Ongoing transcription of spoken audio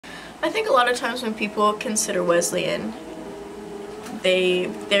I think a lot of times when people consider Wesleyan,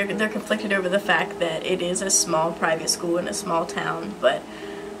 they're conflicted over the fact that it is a small private school in a small town, but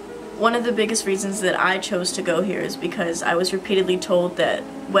one of the biggest reasons that I chose to go here is because I was repeatedly told that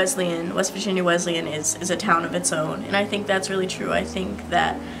Wesleyan, West Virginia Wesleyan is a town of its own, and I think that's really true. I think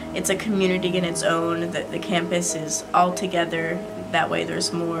that it's a community in its own, that the campus is all together. That way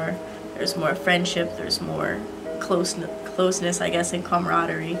there's more friendship, there's more closeness, I guess, and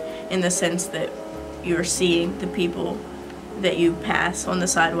camaraderie, in the sense that you're seeing the people that you pass on the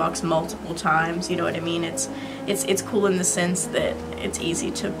sidewalks multiple times, you know what I mean? It's cool in the sense that it's easy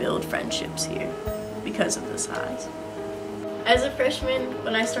to build friendships here because of the size. As a freshman,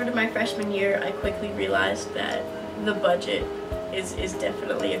 when I started my freshman year, I quickly realized that the budget is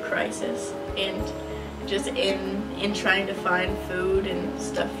definitely a crisis, and just in trying to find food and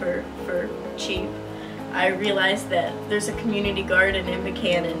stuff for cheap, I realized that there's a community garden in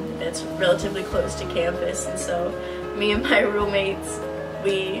Buchanan that's relatively close to campus, and so me and my roommates,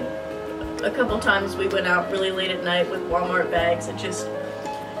 a couple times we went out really late at night with Walmart bags and just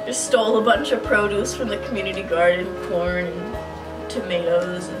stole a bunch of produce from the community garden, corn and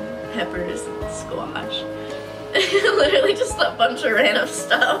tomatoes and peppers and squash. Literally just a bunch of random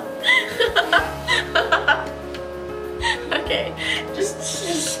stuff. Okay,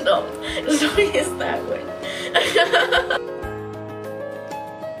 just no, just don't use that word.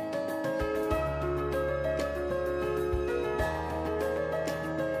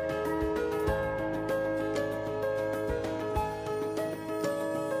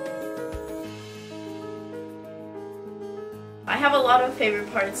 I have a lot of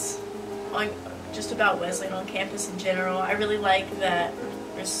favorite parts on just about Wesleyan on campus in general. I really like that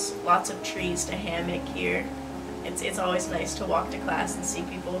there's lots of trees to hammock here. It's always nice to walk to class and see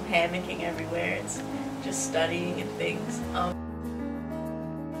people hammocking everywhere. It's just studying and things.